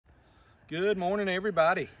Good morning,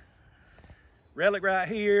 everybody. Relic right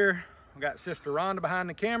here. I got Sister Rhonda behind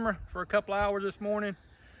the camera for a couple hours this morning.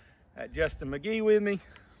 Got Justin McGee with me.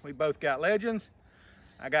 We both got Legends.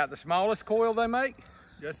 I got the smallest coil they make.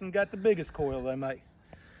 Justin got the biggest coil they make.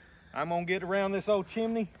 I'm gonna get around this old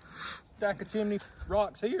chimney, stack of chimney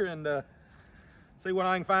rocks here, and see what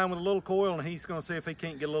I can find with a little coil, and he's gonna see if he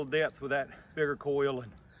can't get a little depth with that bigger coil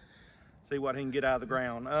and see what he can get out of the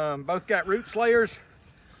ground. Both got root slayers.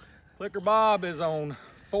 Clicker Bob is on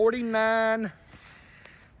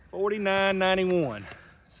 49.91.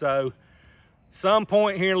 So some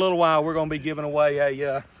point here in a little while, we're gonna be giving away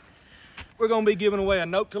a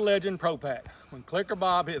NOKTA Legend Pro Pack. When Clicker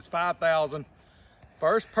Bob hits 5,000,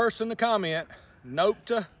 first person to comment,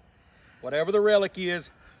 NOKTA, whatever the relic is,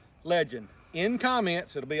 Legend. In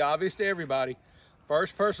comments, it'll be obvious to everybody.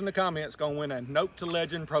 First person to comment is gonna win a NOKTA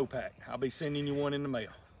Legend Pro Pack. I'll be sending you one in the mail.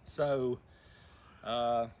 So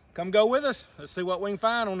come go with us. Let's see what we can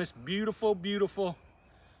find on this beautiful, beautiful,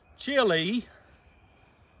 chilly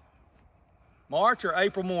March or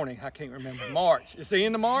April morning. I can't remember. March. It's the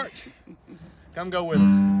end of March. Come go with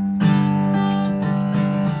us.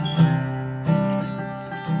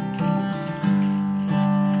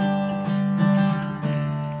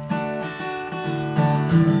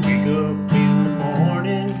 Wake up in the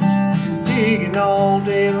morning, digging all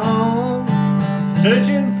day long,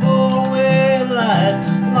 searching for a way of light.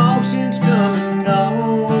 Long since come and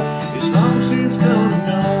gone, it's long since come and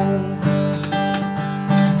gone.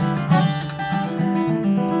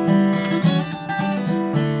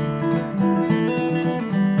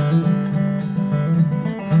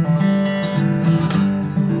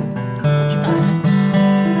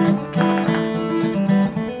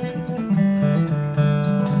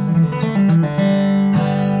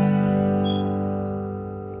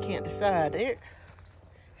 Can't decide there.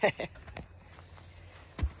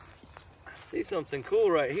 See something cool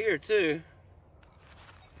right here too.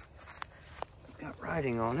 It's got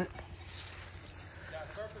writing on it. Got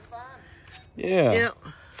surface fine? Yeah. Yep.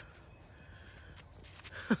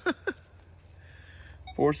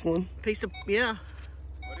 Porcelain. Piece of, yeah.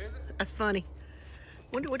 What is it? That's funny.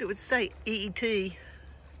 Wonder what it would say, EET.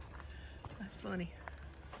 That's funny.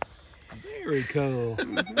 Very cool.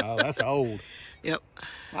 Oh, that's old. Yep.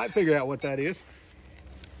 Might figure out what that is.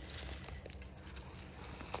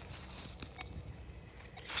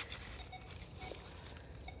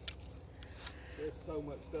 There's so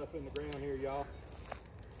much stuff in the ground here, y'all.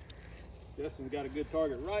 Justin's got a good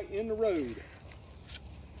target right in the road.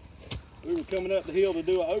 We were coming up the hill to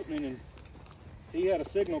do an opening, and he had a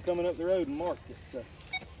signal coming up the road and marked it. So.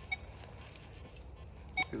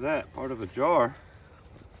 Look at that, part of a jar.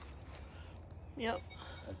 Yep.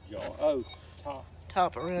 A jar. Oh, top.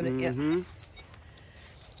 Top around it, yep.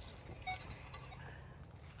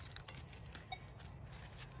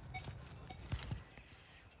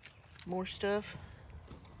 More stuff.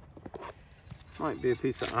 Might be a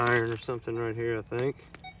piece of iron or something right here, I think.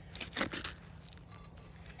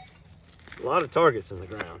 A lot of targets in the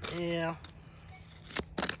ground. Yeah.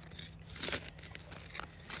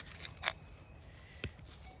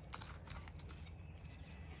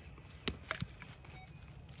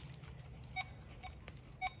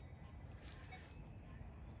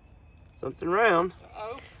 Something round.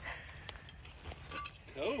 Uh-oh.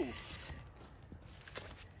 Oh.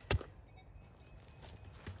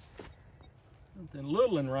 Something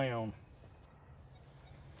little and round.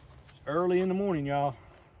 It's early in the morning, y'all.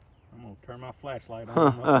 I'm gonna turn my flashlight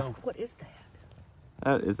on. What is that?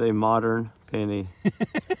 That is a modern penny.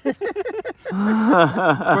 First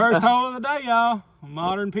hole of the day, y'all. A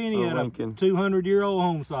modern penny at Lincoln. a 200-year-old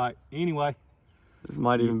home site. Anyway. It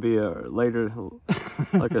might even be a later,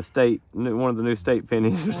 like a state, one of the new state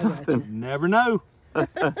pennies or something. Never know.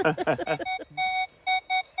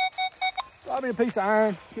 Probably a piece of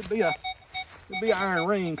iron. Could be an iron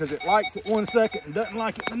ring because it lights it 1 second and doesn't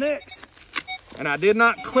like it the next. And I did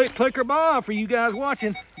not click Clicker Bob for you guys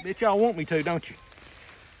watching. Bet y'all want me to, don't you?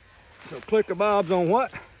 So Clicker Bob's on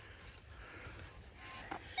what?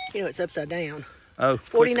 You know, it's upside down. Oh,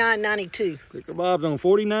 $49.92. Clicker Bob's on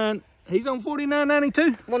 49. He's on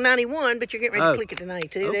 49.92. Well, 91, but you're getting ready to click it to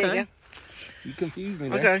 92. Okay. There you go. You confused me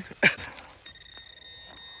there. Okay.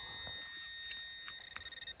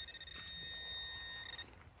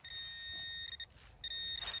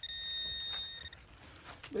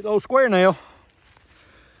 Big old square nail.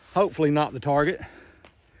 Hopefully not the target.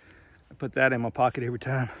 I put that in my pocket every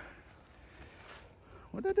time.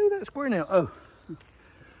 What did I do with that square nail? Oh,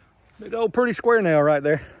 big old pretty square nail right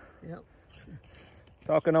there. Yep.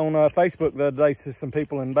 Talking on Facebook the other day to some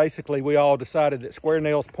people, and basically we all decided that square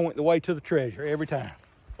nails point the way to the treasure every time.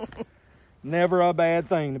 Never a bad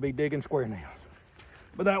thing to be digging square nails.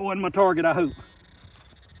 But that wasn't my target, I hope.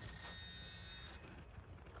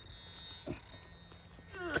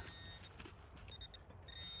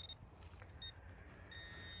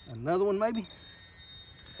 Another one maybe?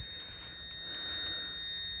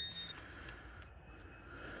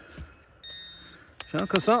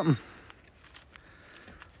 Chunk of something.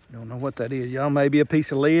 Don't know what that is, y'all. Maybe a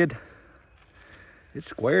piece of lead. It's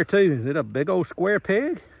square too. Is it a big old square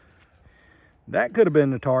peg? That could have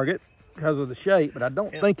been the target because of the shape, but I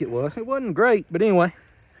don't think it was. It wasn't great, but anyway.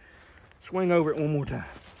 Swing over it one more time.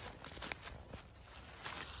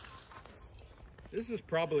 This is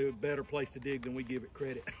probably a better place to dig than we give it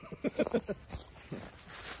credit.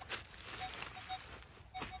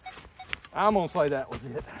 I'm gonna say that was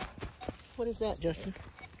it. What is that, Justin?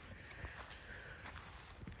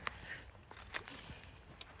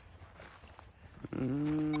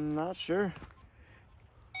 Not sure.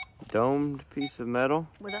 Domed piece of metal.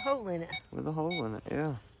 With a hole in it. With a hole in it,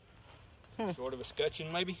 yeah. Sort of a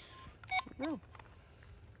scutcheon, maybe? No.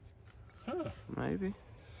 Huh. Maybe.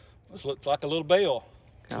 This looks like a little bell.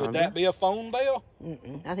 Kinda. Could that be a phone bell?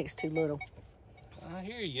 I think it's too little. I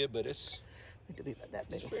hear you, but it's It could be about that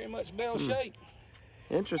big. very much bell shaped.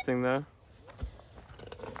 Interesting though.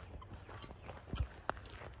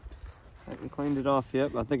 I haven't cleaned it off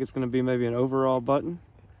yet, but I think it's going to be maybe an overall button.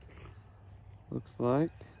 Looks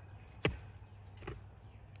like.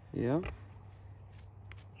 Yep.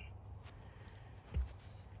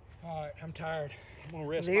 All right, I'm tired. I'm gonna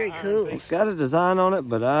rest Very my iron cool. piece. It's got a design on it,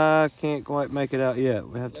 but I can't quite make it out yet.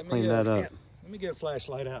 We have to Let me, clean that up. Let me get a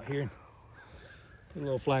flashlight out here. Put a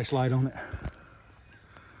little flashlight on it.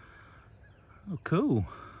 Oh, cool.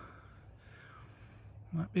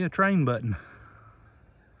 Might be a train button.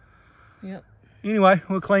 Yep. Anyway,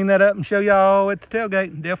 we'll clean that up and show y'all at the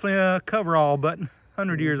tailgate. Definitely a coverall button.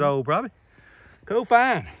 100 years old, probably. Cool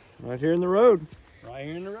find. Right here in the road. Right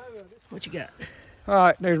here in the road. What you got? All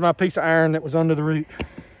right, there's my piece of iron that was under the root.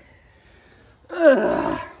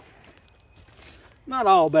 Not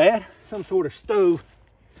all bad. Some sort of stove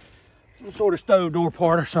door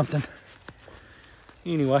part or something.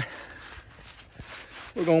 Anyway,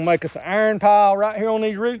 we're gonna make us an iron pile right here on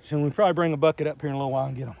these roots, and we'll probably bring a bucket up here in a little while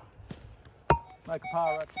and get them. Make a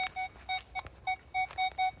pile right there.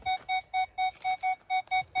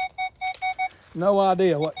 No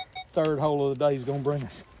idea what third hole of the day is gonna bring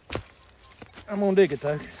us. I'm gonna dig it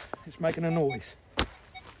though. It's making a noise.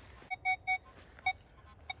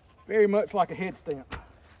 Very much like a head stamp.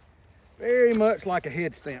 Very much like a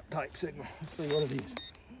head stamp type signal. Let's see what it is.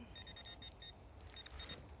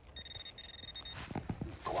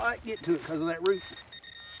 Quite get to it because of that root.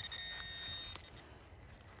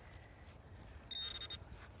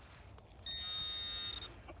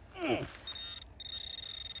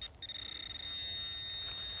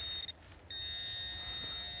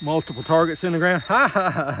 Multiple targets in the ground. Ha ha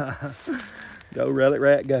ha ha. Go, Relic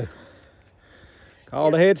Rat, go.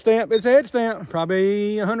 Called a head stamp, it's a head stamp.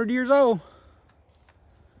 Probably 100 years old.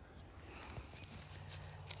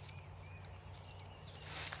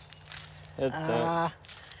 Head stamp.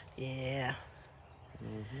 Yeah.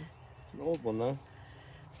 An old one though.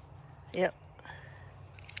 Yep.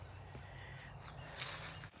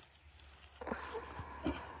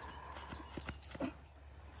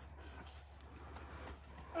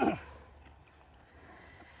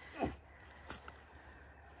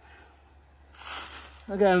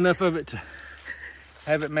 I got enough of it to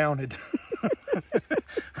have it mounted.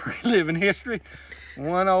 Reliving history.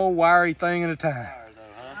 One old wiry thing at a time.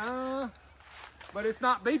 But it's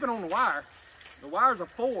not beeping on the wire. The wire's a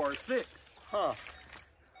 4 or 6. Huh.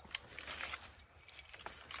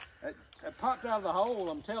 That popped out of the hole,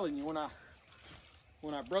 I'm telling you,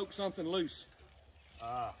 when I broke something loose.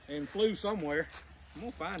 And flew somewhere. I'm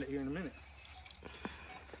gonna find it here in a minute.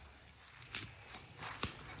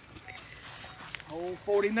 Old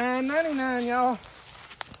 $49.99, y'all.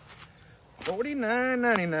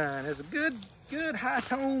 $49.99. It's a good high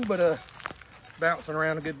tone, but bouncing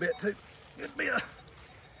around a good bit too. It'd be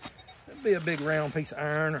a big round piece of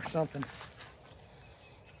iron or something.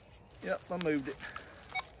 Yep, I moved it.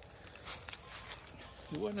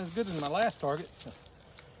 It wasn't as good as my last target.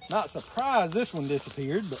 Not surprised this one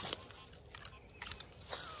disappeared, but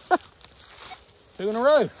 2 in a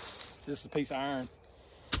row. This is a piece of iron.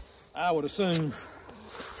 I would assume.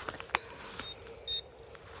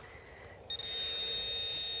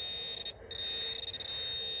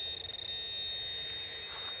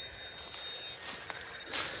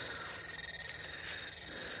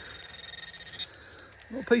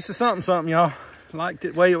 Little piece of something, y'all. Liked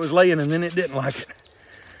it the way it was laying, and then it didn't like it.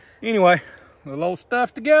 Anyway, a little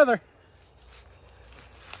stuff together.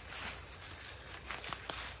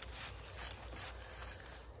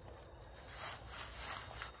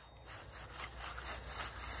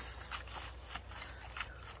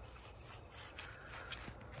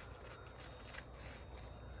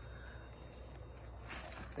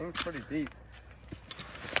 Seems pretty deep.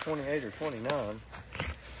 28 or 29.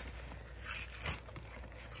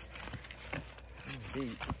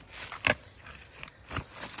 Deep.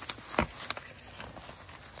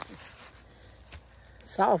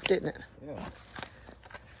 Soft, isn't it? Yeah.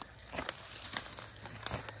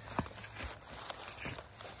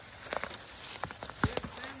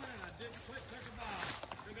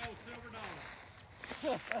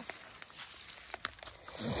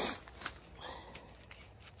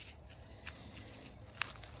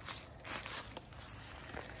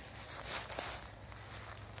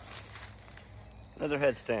 Another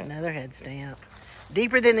headstand. Another headstand.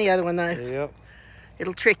 Deeper than the other one, though. Yep.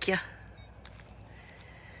 It'll trick you.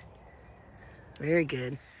 Very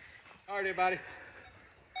good. All right, everybody.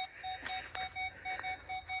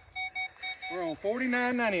 We're on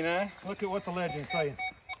 $49.99. Look at what the legend's saying.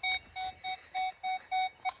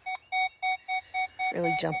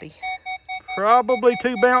 Really jumpy. Probably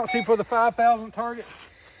too bouncy for the 5,000 target.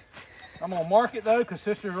 I'm gonna mark it though, because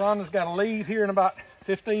Sister Rhonda's got to leave here in about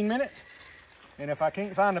 15 minutes. And if I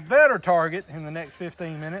can't find a better target in the next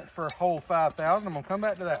 15 minutes for a whole 5,000, I'm gonna come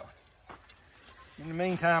back to that one. In the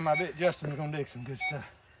meantime, I bet Justin's gonna dig some good stuff.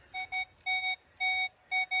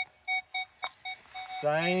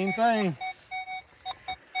 Same thing.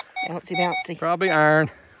 Bouncy, bouncy. Probably iron.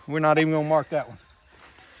 We're not even gonna mark that one.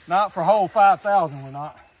 Not for whole 5,000, we're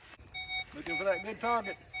not. Looking for that good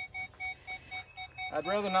target. I'd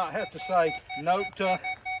rather not have to say NOKTA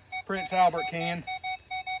Prince Albert can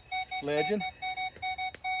legend.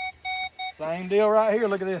 Same deal right here,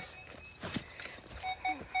 look at this.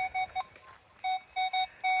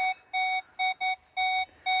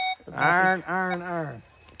 Iron, iron, iron.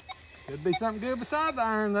 Could be something good beside the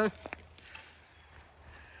iron though.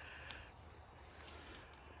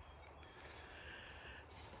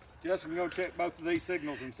 Justin, go check both of these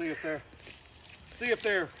signals and see if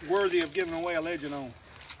they're worthy of giving away a legend on.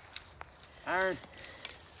 Iron.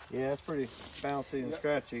 Yeah, it's pretty bouncy and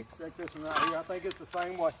scratchy. Check this one right here. I think it's the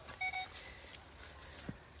same way.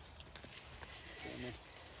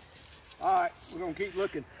 All right, we're gonna keep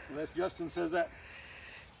looking unless Justin says that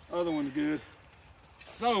other one's good.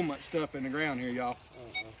 So much stuff in the ground here, y'all.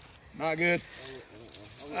 Not good.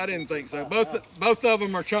 I didn't think so. Both of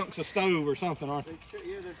them are chunks of stove or something, aren't they?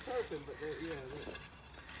 Yeah, they're turping, but they're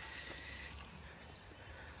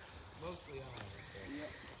mostly iron right there.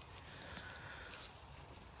 Yep.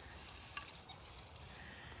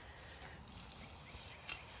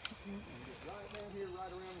 Get right down here,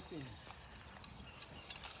 right around the skin.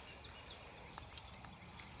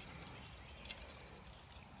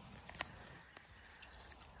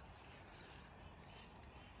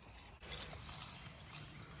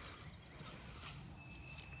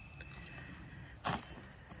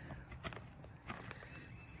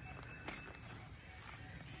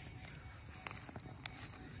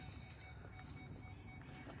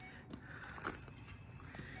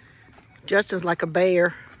 Justin's like a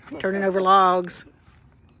bear, turning over logs.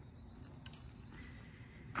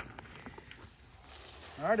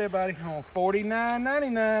 All right, everybody, on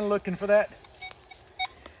 $49.99, looking for that.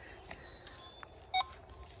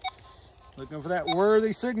 Looking for that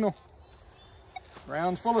worthy signal.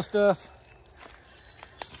 Round's full of stuff.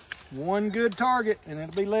 One good target, and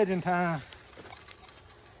it'll be legend time.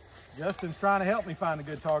 Justin's trying to help me find a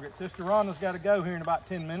good target. Sister Rhonda's got to go here in about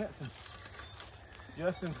 10 minutes. And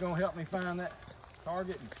Justin's gonna help me find that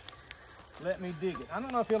target and let me dig it. I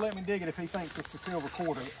don't know if he'll let me dig it if he thinks it's a silver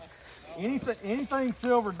quarter. Anything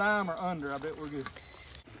silver dime or under, I bet we're good.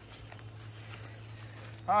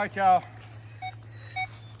 All right, y'all.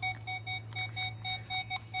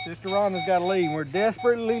 Sister Rhonda's got to leave. We're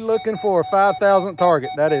desperately looking for a 5,000 target.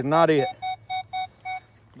 That is not it.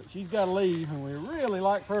 But she's got to leave, and we really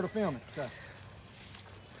like for her to film it. So.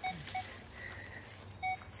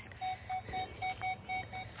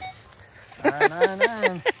 Iron, iron,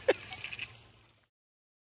 iron.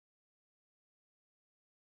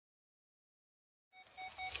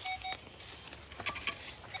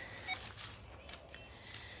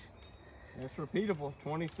 It's repeatable.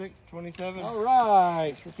 26, 27. All right.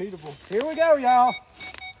 It's repeatable. Here we go, y'all.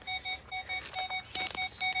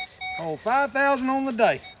 Oh, 5,000 on the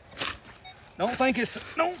day. Don't think it's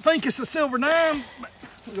a silver dime, but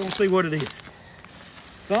we're gonna see what it is.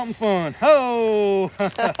 Something fun. Oh!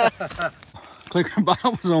 Clicker ball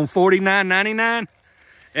was on $49.99,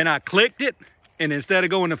 and I clicked it, and instead of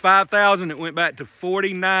going to 5,000, it went back to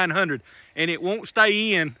 4,900, and it won't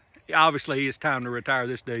stay in. Obviously, it's time to retire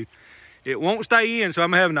this dude. It won't stay in, so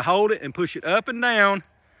I'm having to hold it and push it up and down,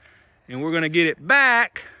 and we're gonna get it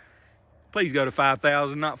back. Please go to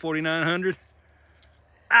 5,000, not 4,900.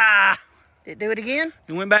 Ah! Did it do it again?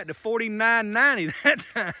 It went back to $49.90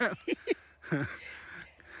 that time.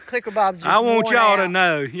 Clicker Bob's just I want y'all to out.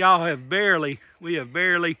 know, we have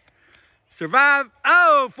barely survived.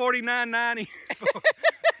 Oh, $49.90.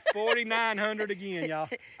 4,900 again, y'all.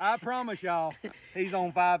 I promise y'all, he's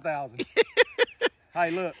on 5,000.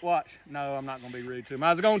 Hey, look, watch. No, I'm not gonna be rude to him.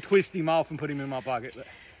 I was gonna twist him off and put him in my pocket, but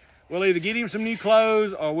we'll either get him some new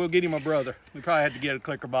clothes or we'll get him a brother. We probably have to get a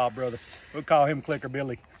Clicker Bob brother. We'll call him Clicker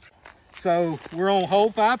Billy. So we're on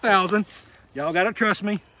hole 5,000. Y'all gotta trust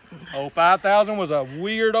me. Hole 5,000 was a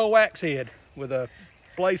weird old axe head with a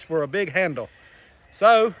place for a big handle.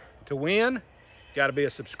 So to win, gotta be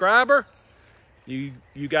a subscriber. You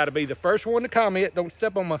gotta be the first one to comment. Don't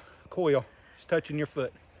step on my coil, it's touching your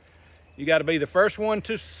foot. You gotta be the first one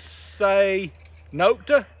to say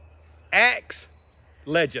NOKTA Axe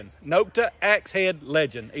Legend. NOKTA Axe Head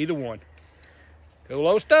Legend, either one. Cool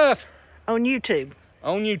old stuff. On YouTube.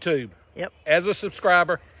 On YouTube. Yep. As a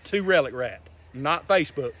subscriber to Relic Rat. Not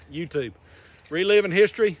Facebook, YouTube. Reliving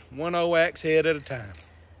history, one old axe head at a time.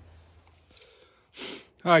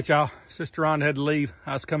 All right, y'all. Sister Rhonda had to leave.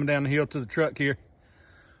 I was coming down the hill to the truck here.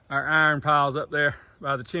 Our iron pile's up there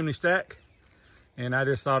by the chimney stack. And I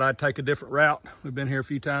just thought I'd take a different route. We've been here a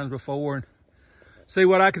few times before and see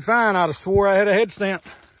what I could find. I'd have swore I had a head stamp.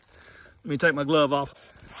 Let me take my glove off.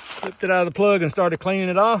 Flipped it out of the plug and started cleaning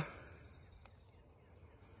it off.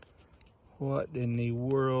 What in the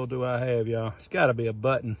world do I have, y'all? It's gotta be a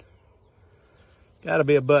button. Gotta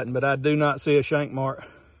be a button, but I do not see a shank mark.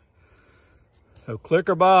 So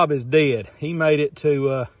Clicker Bob is dead. He made it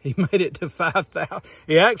to 5,000.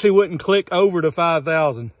 He actually wouldn't click over to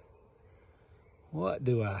 5,000. What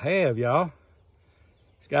do I have, y'all?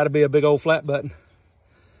 It's gotta be a big old flat button.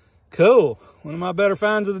 Cool. One of my better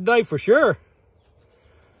finds of the day for sure.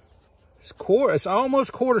 It's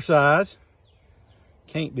almost quarter size.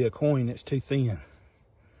 Can't be a coin, it's too thin.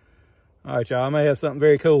 All right, y'all, I may have something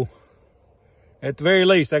very cool. At the very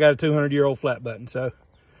least, I got a 200-year-old flat button. So,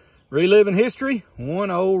 reliving history,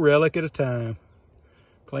 one old relic at a time.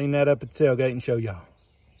 Clean that up at the tailgate and show y'all. All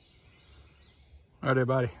right,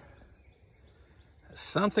 everybody. There's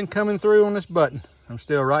something coming through on this button. I'm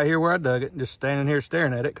still right here where I dug it, just standing here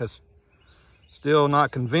staring at it because still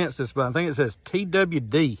not convinced this button. I think it says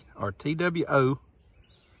TWD or TWO.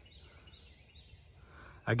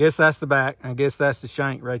 I guess that's the back. I guess that's the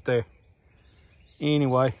shank right there.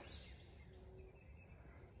 Anyway.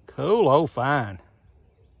 Cool old find.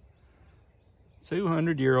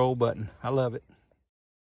 200-year-old button. I love it.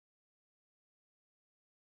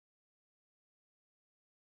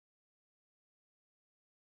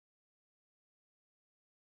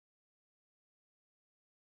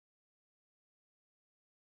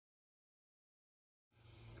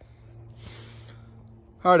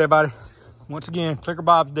 All right, everybody. Once again, Clicker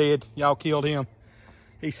Bob's dead. Y'all killed him.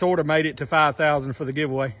 He sort of made it to 5,000 for the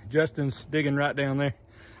giveaway. Justin's digging right down there.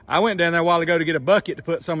 I went down there a while ago to get a bucket to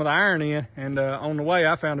put some of the iron in, and on the way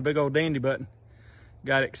I found a big old dandy button.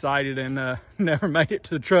 Got excited and never made it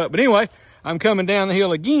to the truck. But anyway, I'm coming down the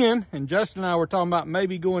hill again, and Justin and I were talking about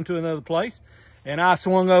maybe going to another place, and I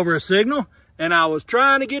swung over a signal, and I was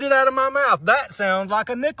trying to get it out of my mouth. That sounds like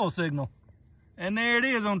a nickel signal. And there it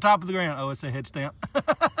is on top of the ground. Oh, it's a head stamp.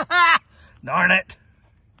 Darn it.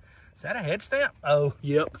 Is that a head stamp? Oh,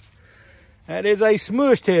 yep. That is a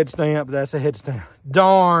smushed head stamp. That's a head stamp.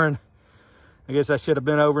 Darn. I guess I should have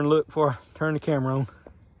been over and looked before I turned the camera on.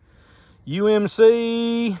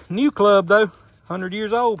 UMC new club though. 100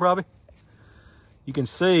 years old probably. You can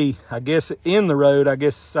see, I guess in the road, I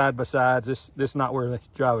guess side by sides. This is not where they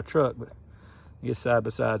drive a truck, but I guess side by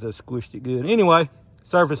sides they squished it good. Anyway,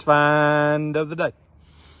 surface find of the day.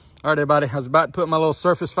 All right, everybody, I was about to put my little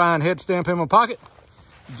surface find head stamp in my pocket.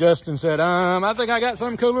 Justin said, I think I got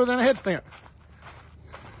something cooler than a head stamp.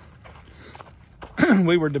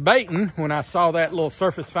 We were debating when I saw that little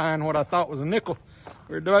surface find, what I thought was a nickel.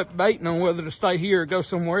 We were debating on whether to stay here or go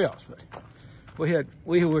somewhere else. But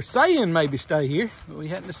we were saying maybe stay here, but we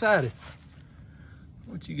hadn't decided.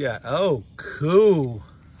 What you got? Oh, cool.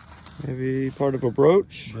 Maybe part of a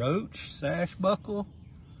brooch. Brooch, sash buckle.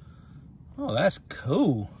 Oh, that's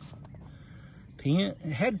cool. Pin,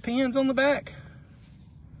 it had pins on the back.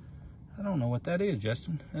 I don't know what that is,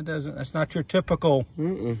 Justin. That's not your typical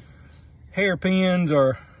hair pins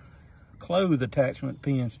or clothes attachment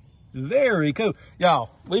pins. Very cool. Y'all,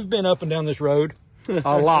 we've been up and down this road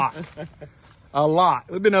a lot. A lot.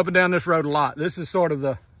 We've been up and down this road a lot. This is sort of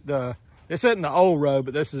this isn't the old road,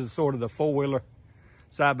 but this is sort of the four-wheeler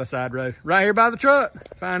side-by-side road. Right here by the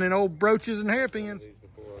truck, finding old brooches and hairpins.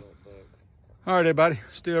 All right, everybody,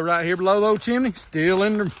 still right here below the old chimney, still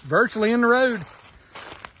virtually in the road.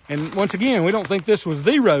 And once again, we don't think this was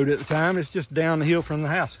the road at the time. It's just down the hill from the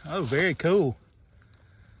house. Oh, very cool.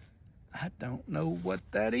 I don't know what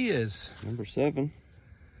that is. Number 7.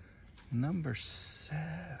 Number 7.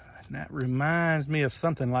 That reminds me of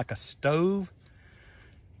something like a stove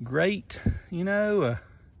grate, you know.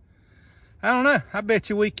 I don't know. I bet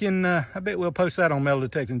you we can, I bet we'll post that on Metal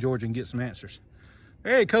Detecting Georgia and get some answers.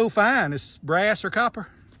 Very cool find. It's brass or copper?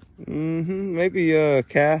 Mm-hmm. Maybe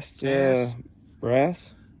cast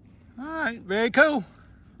brass. All right, very cool.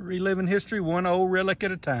 Reliving history one old relic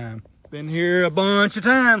at a time. Been here a bunch of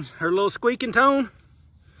times. Heard a little squeaking tone.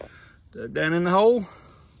 Dug down in the hole.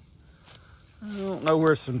 I don't know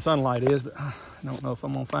where some sunlight is, but I don't know if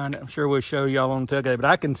I'm gonna find it. I'm sure we'll show y'all on the tailgate, but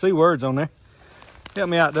I can see words on there. Help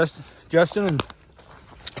me out, Justin, and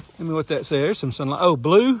tell me what that says. There's some sunlight. Oh,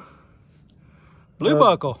 blue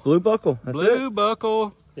buckle. Blue buckle. That's blue it.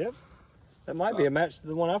 Buckle. Yep. That might be a match to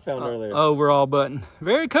the one I found earlier. Overall button.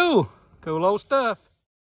 Very cool. Cool old stuff.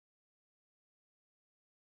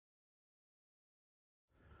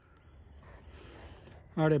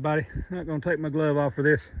 All right, everybody. Not gonna take my glove off for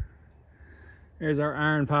this. There's our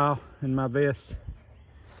iron pile in my vest.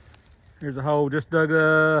 Here's a hole. Just dug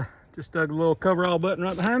a little coverall button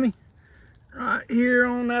right behind me. Right here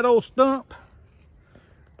on that old stump.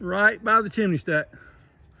 Right by the chimney stack.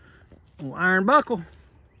 Little iron buckle.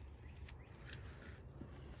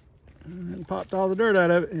 And popped all the dirt out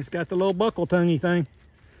of it. It's got the little buckle tonguey thing.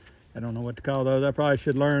 I don't know what to call those. I probably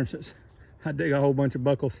should learn since I dig a whole bunch of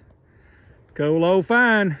buckles. Cool old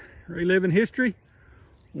find. Reliving history.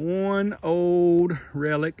 One old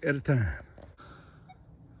relic at a time.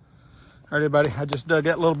 All right, everybody. I just dug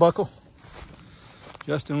that little buckle.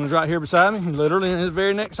 Justin was right here beside me, literally in his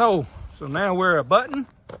very next hole. So now we're a button,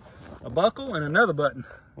 a buckle, and another button.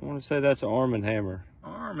 I want to say that's an arm and hammer.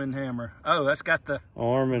 Arm and hammer. Oh, that's got the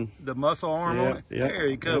arm and the muscle arm on it. Yep,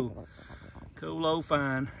 Very cool. Yep. Cool old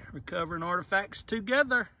find. Recovering artifacts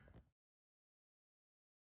together.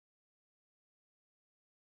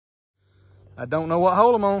 I don't know what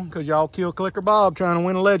hole I'm on because y'all killed Clicker Bob trying to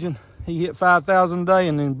win a legend. He hit 5,000 a day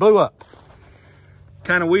and then blew up.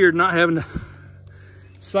 Kind of weird not having to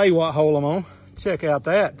say what hole I'm on. Check out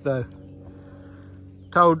that though.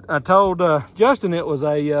 I told Justin it was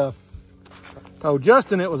a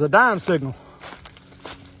dime signal,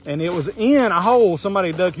 and it was in a hole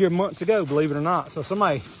somebody dug here months ago, believe it or not. So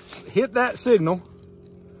somebody hit that signal.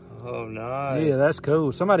 Oh, nice. Yeah, that's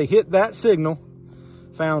cool. Somebody hit that signal,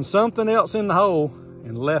 found something else in the hole,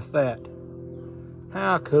 and left that.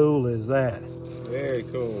 How cool is that? Very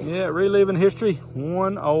cool. Yeah, reliving history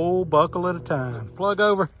one old buckle at a time. Plug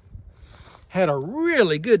over. Had a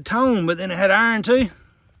really good tone, but then it had iron too.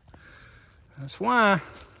 That's why.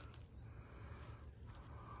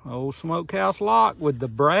 Old smokehouse lock with the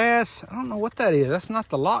brass. I don't know what that is. That's not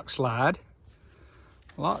the lock slide.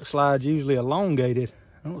 Lock slide's usually elongated.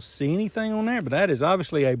 I don't see anything on there, but that is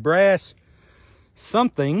obviously a brass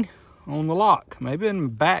something on the lock. Maybe in the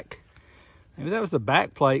back. Maybe that was the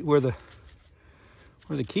back plate where the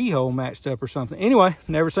keyhole matched up or something. Anyway,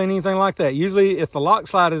 never seen anything like that. Usually if the lock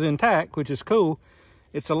slide is intact, which is cool,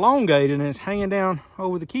 it's elongated and it's hanging down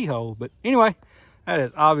over the keyhole. But anyway, that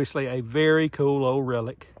is obviously a very cool old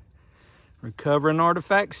relic. Recovering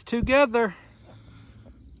artifacts together.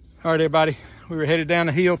 All right, everybody, we were headed down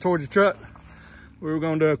the hill towards the truck. We were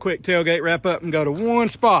going to do a quick tailgate wrap up and go to one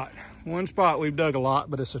spot. One spot we've dug a lot,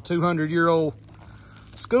 but it's a 200-year-old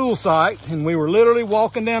school site, and we were literally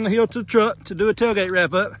walking down the hill to the truck to do a tailgate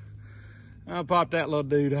wrap up. I popped that little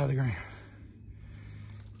dude out of the ground.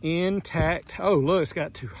 Intact. Oh, look, it's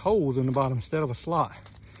got 2 holes in the bottom instead of a slot.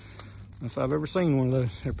 If I've ever seen one of those,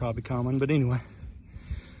 they're probably common, but anyway.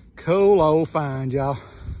 Cool old find, y'all.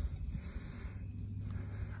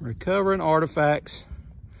 Recovering artifacts,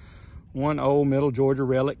 one old Middle Georgia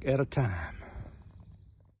relic at a time.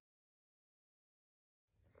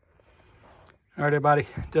 All right, everybody,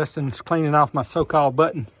 Justin's cleaning off my so-called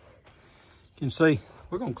button. You can see,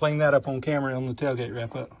 we're gonna clean that up on camera on the tailgate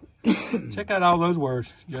wrap up. Check out all those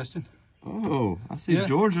words, Justin. Oh, I see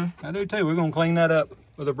Georgia. I do too. We're gonna clean that up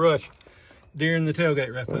with a brush during the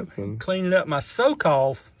tailgate wrap up. Cleaning up my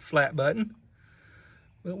so-called flat button,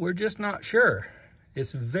 but we're just not sure.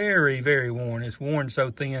 It's very, very worn. It's worn so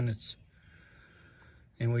thin,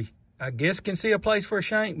 and we, I guess, can see a place for a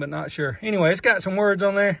shank, but not sure. Anyway, it's got some words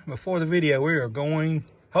on there. Before the video, we are going,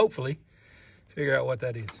 hopefully, figure out what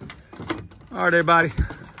that is. All right, everybody.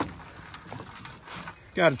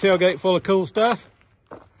 Got a tailgate full of cool stuff.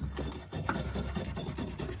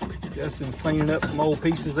 Justin's cleaning up some old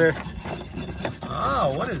pieces there.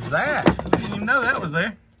 Oh, what is that? I didn't even know that was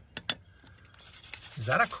there. Is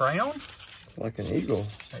that a crown? Like an eagle.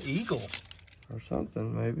 An eagle. Or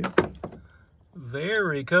something, maybe.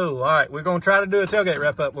 Very cool. All right, we're going to try to do a tailgate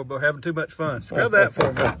wrap up. We're having too much fun. Scrub that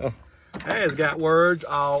for me. That has got words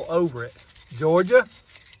all over it. Georgia.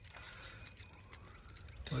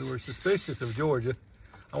 We were suspicious of Georgia.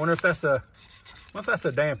 I wonder if that's a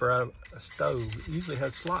damper out of a stove. It usually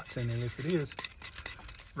has slots in it if it is.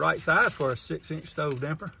 Right size for a 6-inch stove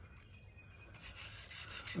damper.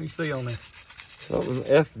 Let me see on there. Something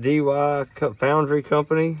FDY Foundry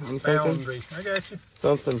Company, I'm thinking. Foundry, I got you.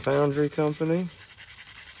 Something Foundry Company.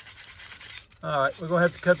 All right, we're gonna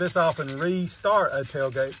have to cut this off and restart a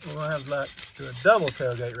tailgate. We're gonna have to do a double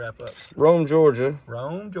tailgate wrap up. Rome, Georgia.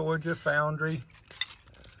 Rome, Georgia, Foundry.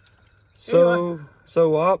 So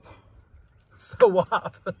op. So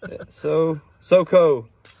op. SoCo.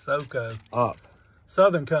 SoCo. Op.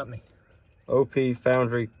 Southern Company. OP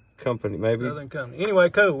Foundry Company, maybe. Southern Company. Anyway,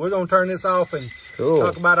 cool. We're gonna turn this off and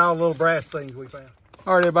talk about all the little brass things we found.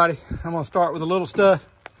 All right, everybody. I'm gonna start with the little stuff.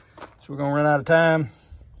 So we're gonna run out of time.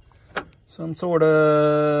 Some sort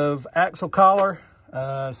of axle collar.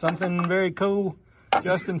 Something very cool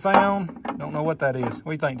Justin found. Don't know what that is. What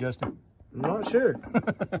do you think, Justin? I'm not sure.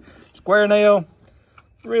 Square nail.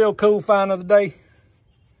 Real cool find of the day.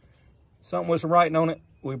 Something with some writing on it.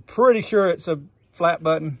 We're pretty sure it's a flat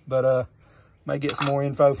button, but may get some more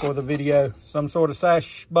info for the video. Some sort of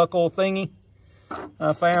sash buckle thingy.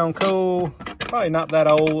 I found cool. Probably not that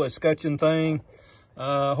old, a scutcheon thing.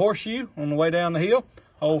 Horseshoe on the way down the hill.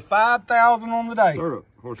 Hold 5,000 on the day. Stirrup.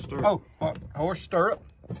 Horse stirrup. Oh, horse stirrup.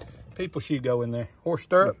 People should go in there. Horse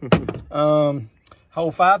stirrup.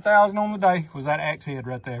 Hold 5,000 on the day was that axe head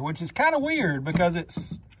right there, which is kind of weird because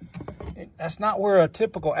that's not where a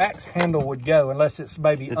typical axe handle would go unless it's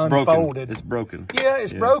maybe unfolded. It's broken. Yeah,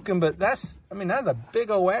 it's broken, but that's a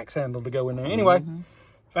big old axe handle to go in there. Anyway,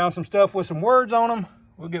 found some stuff with some words on them.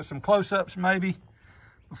 We'll get some close-ups maybe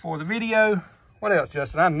before the video. What else,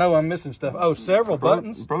 Justin? I know I'm missing stuff. Oh, several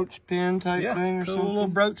buttons. Brooch pin type thing or cool something. Little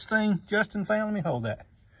brooch thing Justin found. Let me hold that.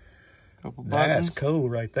 Couple buttons. That's cool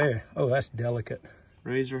right there. Oh, that's delicate.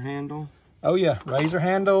 Razor handle. Oh yeah, razor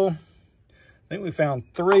handle. I think we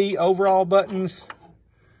found 3 overall buttons.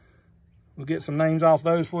 We'll get some names off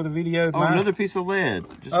those for the video. Oh, another piece of lead.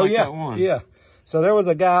 Just like that one. Yeah. So there was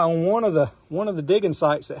a guy on one of the digging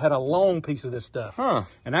sites that had a long piece of this stuff. Huh.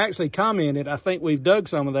 And I actually commented, I think we've dug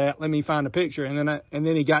some of that. Let me find a picture. And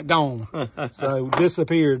then he got gone. So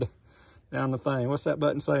disappeared down the thing. What's that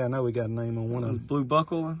button say? I know we got a name on one of them. Blue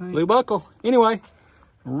buckle, I think. Blue buckle. Anyway,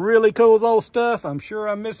 really cool old stuff. I'm sure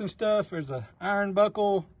I'm missing stuff. There's a iron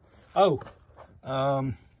buckle. Oh,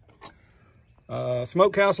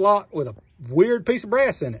 smokehouse lock with a weird piece of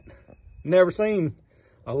brass in it. Never seen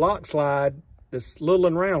a lock slide that's little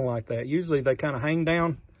and round like that. Usually they kind of hang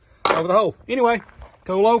down over the hole. Anyway,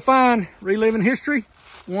 cool old find. Reliving history,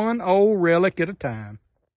 one old relic at a time.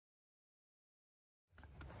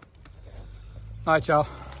 All right, y'all.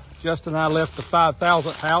 Justin and I left the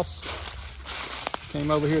 5,000th house. Came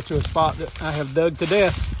over here to a spot that I have dug to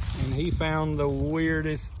death, and he found the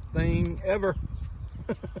weirdest thing ever.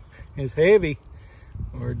 It's heavy.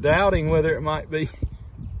 We're doubting whether it might be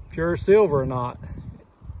pure silver or not.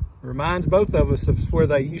 Reminds both of us of where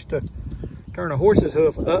they used to turn a horse's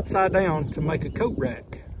hoof upside down to make a coat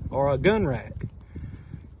rack or a gun rack.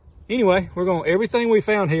 Anyway, everything we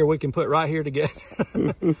found here, we can put right here together.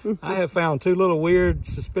 I have found 2 little weird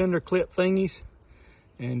suspender clip thingies,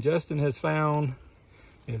 and Justin has found,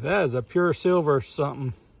 if that is a pure silver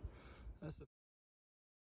something, that's a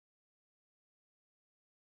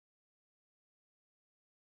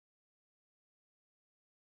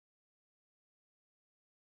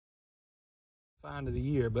find of the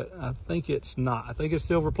year, but I think it's not. I think it's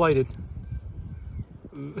silver plated.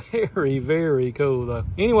 Very, very cool though.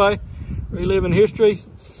 Anyway, reliving history,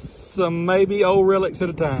 some maybe old relics at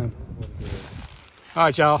a time. All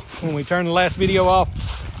right, y'all, when we turned the last video off,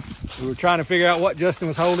 we were trying to figure out what Justin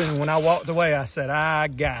was holding, and when I walked away, I said, I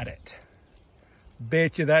got it.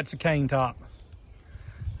 Bet you that's a cane top.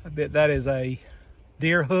 I bet that is a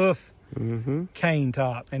deer hoof cane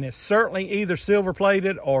top, and it's certainly either silver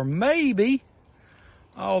plated or maybe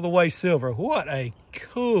all the way silver. What a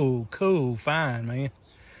cool find, man.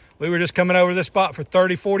 We were just coming over this spot for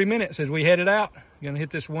 30-40 minutes as we headed out. Gonna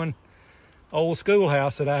hit this one old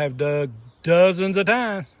schoolhouse that I have dug dozens of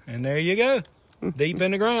times, and there you go. Deep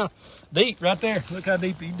in the ground. Deep right there. Look how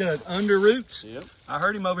deep he dug. Under roots. Yep. I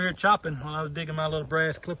heard him over here chopping while I was digging my little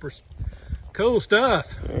brass clippers. Cool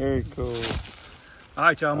stuff. Very cool. All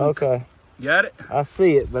right, y'all. Okay. Got it? I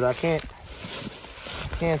see it, but I can't.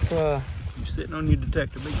 You're sitting on your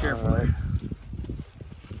detector. Be careful there.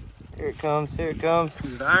 Here it comes, here it comes.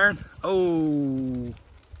 Is it iron? Oh,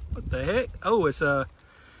 what the heck? Oh, it's a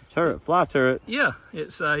turret, fly turret. Yeah,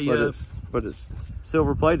 it's a but it's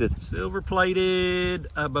silver plated. Silver plated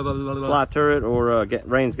fly turret or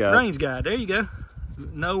range guide. Range guide. There you go.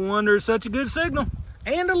 No wonder it's such a good signal,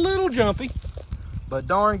 and a little jumpy, but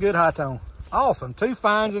darn good high tone. Awesome. 2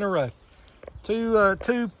 finds in a row.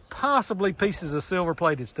 Two possibly pieces of silver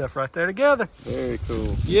plated stuff right there together. Very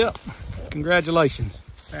cool. Yep. Congratulations.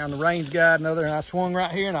 Found the range guide, another, and I swung right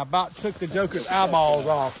here and I about took the joker's eyeballs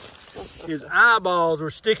off. His eyeballs were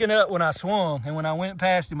sticking up when I swung, and when I went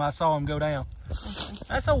past him, I saw him go down.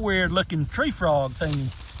 That's a weird looking tree frog thing.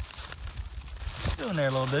 Doing there,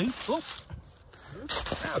 little dude. Oop.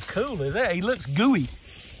 How cool is that? He looks gooey.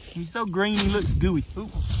 He's so green, he looks gooey.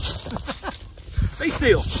 Oop. Be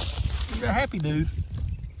still. He's a happy dude.